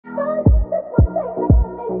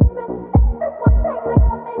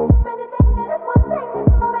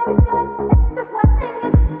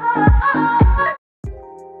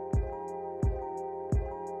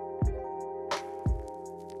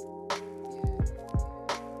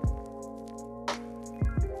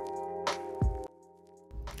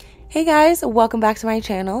Hey guys, welcome back to my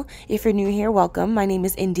channel. If you're new here, welcome. My name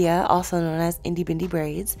is India, also known as Indie Bindi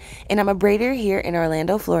Braids, and I'm a braider here in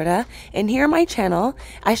Orlando, Florida. And here on my channel,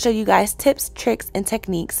 I show you guys tips, tricks, and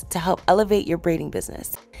techniques to help elevate your braiding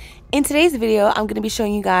business. In today's video, I'm going to be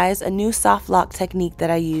showing you guys a new soft lock technique that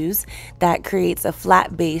I use that creates a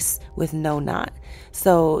flat base with no knot.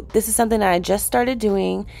 So this is something that I just started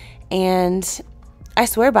doing, and I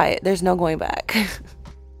swear by it, there's no going back.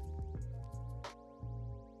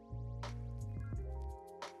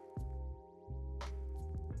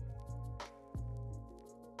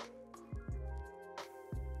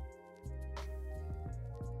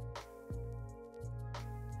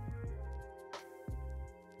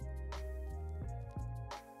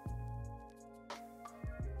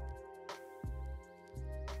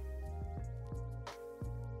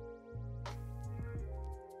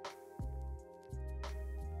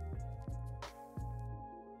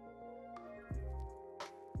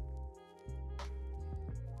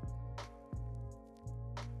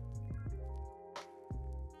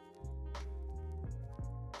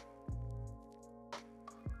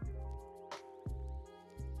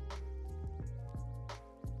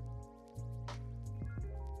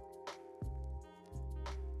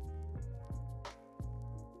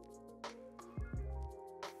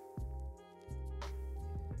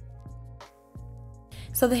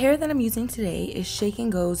 So the hair that I'm using today is Shake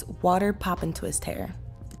and Go's Water Poppin Twist hair.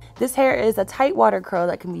 This hair is a tight water curl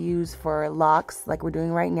that can be used for locks like we're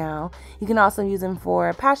doing right now. You can also use them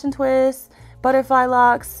for passion twists, butterfly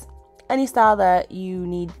locks, any style that you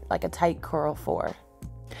need like a tight curl for.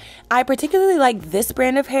 I particularly like this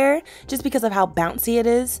brand of hair just because of how bouncy it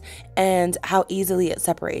is and how easily it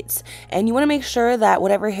separates. And you want to make sure that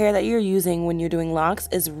whatever hair that you're using when you're doing locks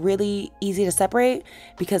is really easy to separate,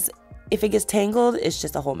 because if it gets tangled, it's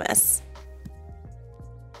just a whole mess.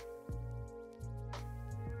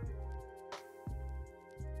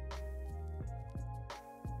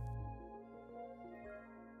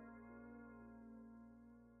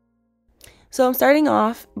 So I'm starting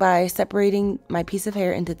off by separating my piece of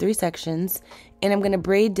hair into 3 sections, and I'm going to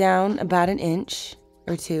braid down about 1 inch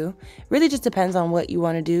or 2. Really just depends on what you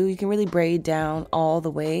want to do. You can really braid down all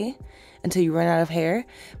the way until you run out of hair,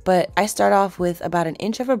 but I start off with about 1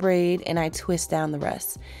 inch of a braid and I twist down the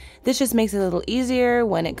rest. This just makes it a little easier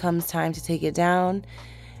when it comes time to take it down,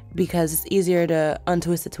 because it's easier to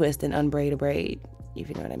untwist a twist and unbraid a braid, if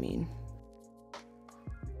you know what I mean.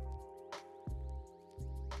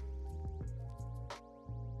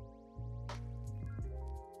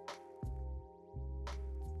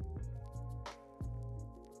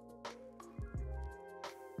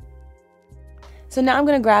 So now I'm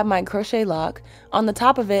going to grab my crochet lock. On the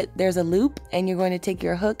top of it, there's a loop, and you're going to take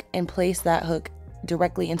your hook and place that hook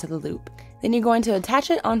directly into the loop. Then you're going to attach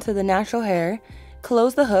it onto the natural hair,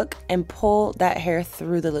 close the hook, and pull that hair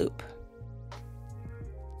through the loop.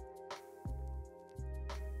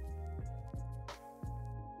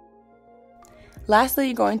 Lastly,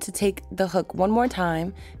 you're going to take the hook one more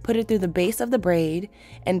time, put it through the base of the braid,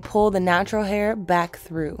 and pull the natural hair back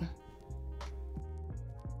through.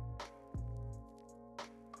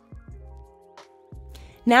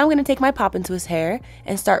 Now I'm going to take my Poppin Twist hair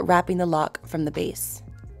and start wrapping the lock from the base.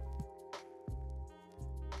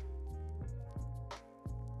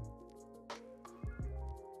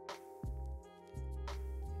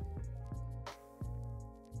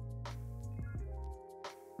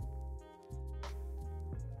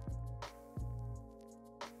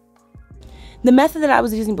 The method that I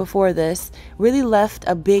was using before this really left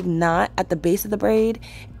a big knot at the base of the braid,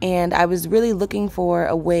 and I was really looking for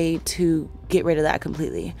a way to get rid of that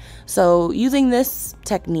completely. So using this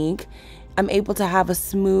technique, I'm able to have a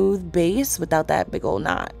smooth base without that big old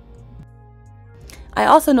knot. I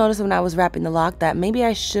also noticed when I was wrapping the lock that maybe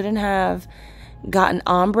I shouldn't have gotten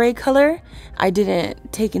ombre color. I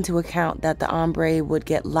didn't take into account that the ombre would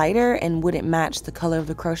get lighter and wouldn't match the color of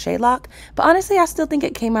the crochet lock, but honestly I still think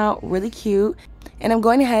it came out really cute. And I'm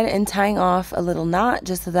going ahead and tying off a little knot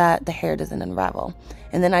just so that the hair doesn't unravel.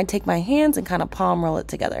 And then I take my hands and kind of palm roll it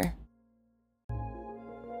together.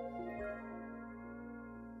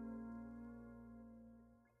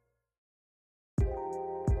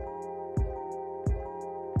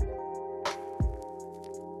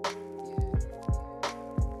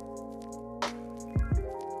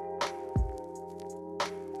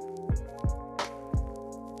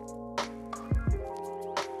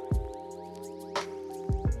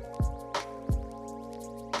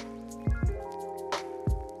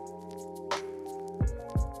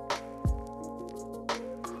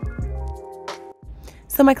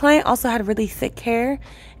 So my client also had really thick hair,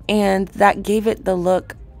 and that gave it the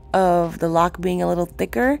look of the loc being a little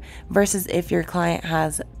thicker, versus if your client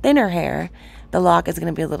has thinner hair, the loc is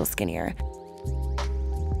going to be a little skinnier.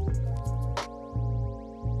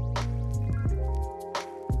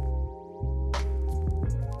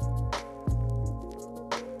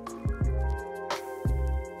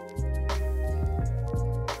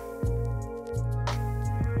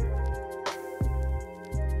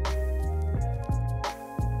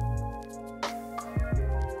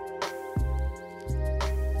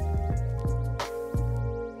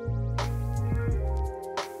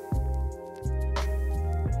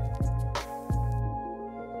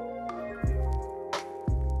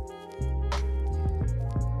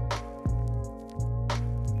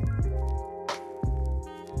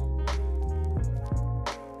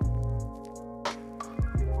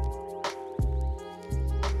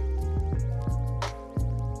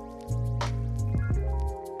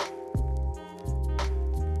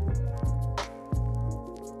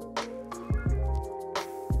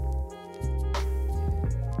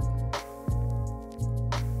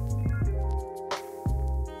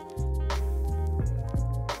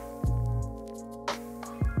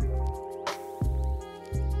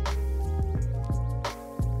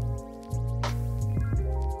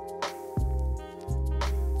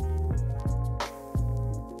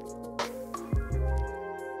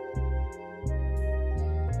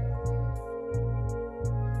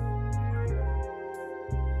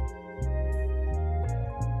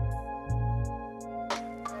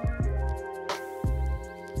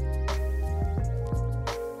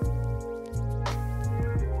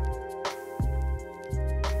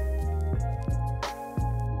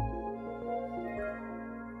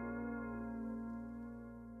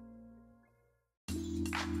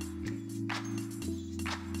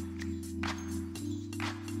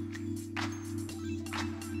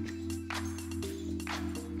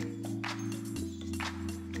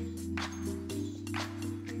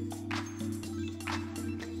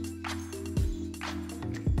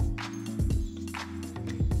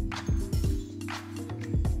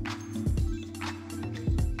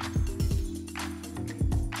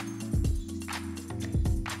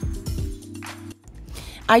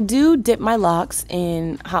 I do dip my locks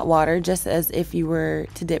in hot water, just as if you were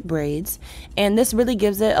to dip braids, and this really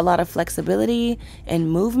gives it a lot of flexibility and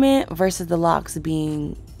movement versus the locks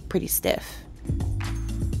being pretty stiff.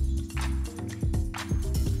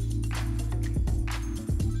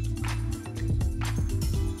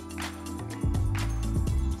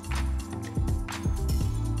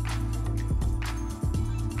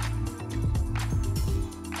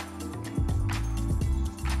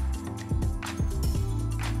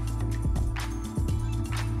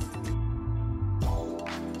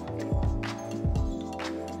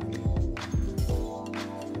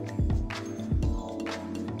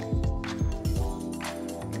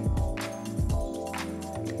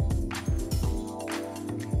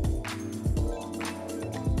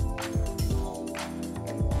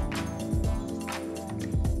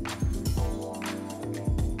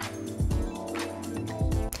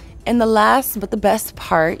 And the last but the best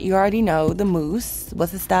part, you already know, the mousse.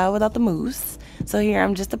 What's the style without the mousse? So here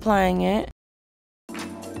I'm just applying it.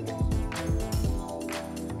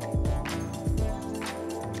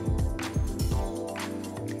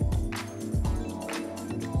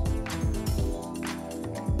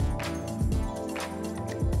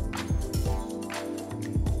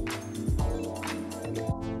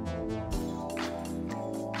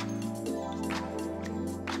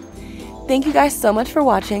 Thank you guys so much for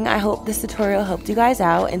watching. I hope this tutorial helped you guys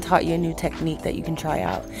out and taught you a new technique that you can try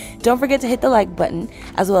out. Don't forget to hit the like button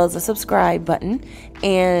as well as the subscribe button,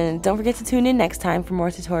 and don't forget to tune in next time for more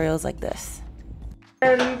tutorials like this.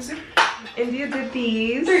 And India did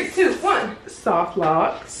these 3, 2, 1 soft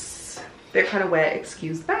locks. They're kind of wet,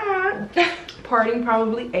 excuse that. Parting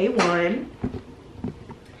probably A1. You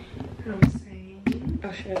know what I'm saying?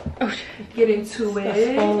 Oh shit. Oh shit. Get into it.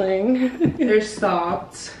 That's falling. They're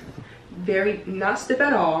soft. Very not stiff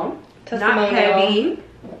at all. Testimonial. Not heavy. You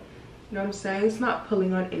know what I'm saying? It's not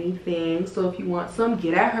pulling on anything. So if you want some,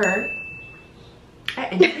 get at her.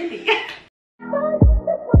 At India.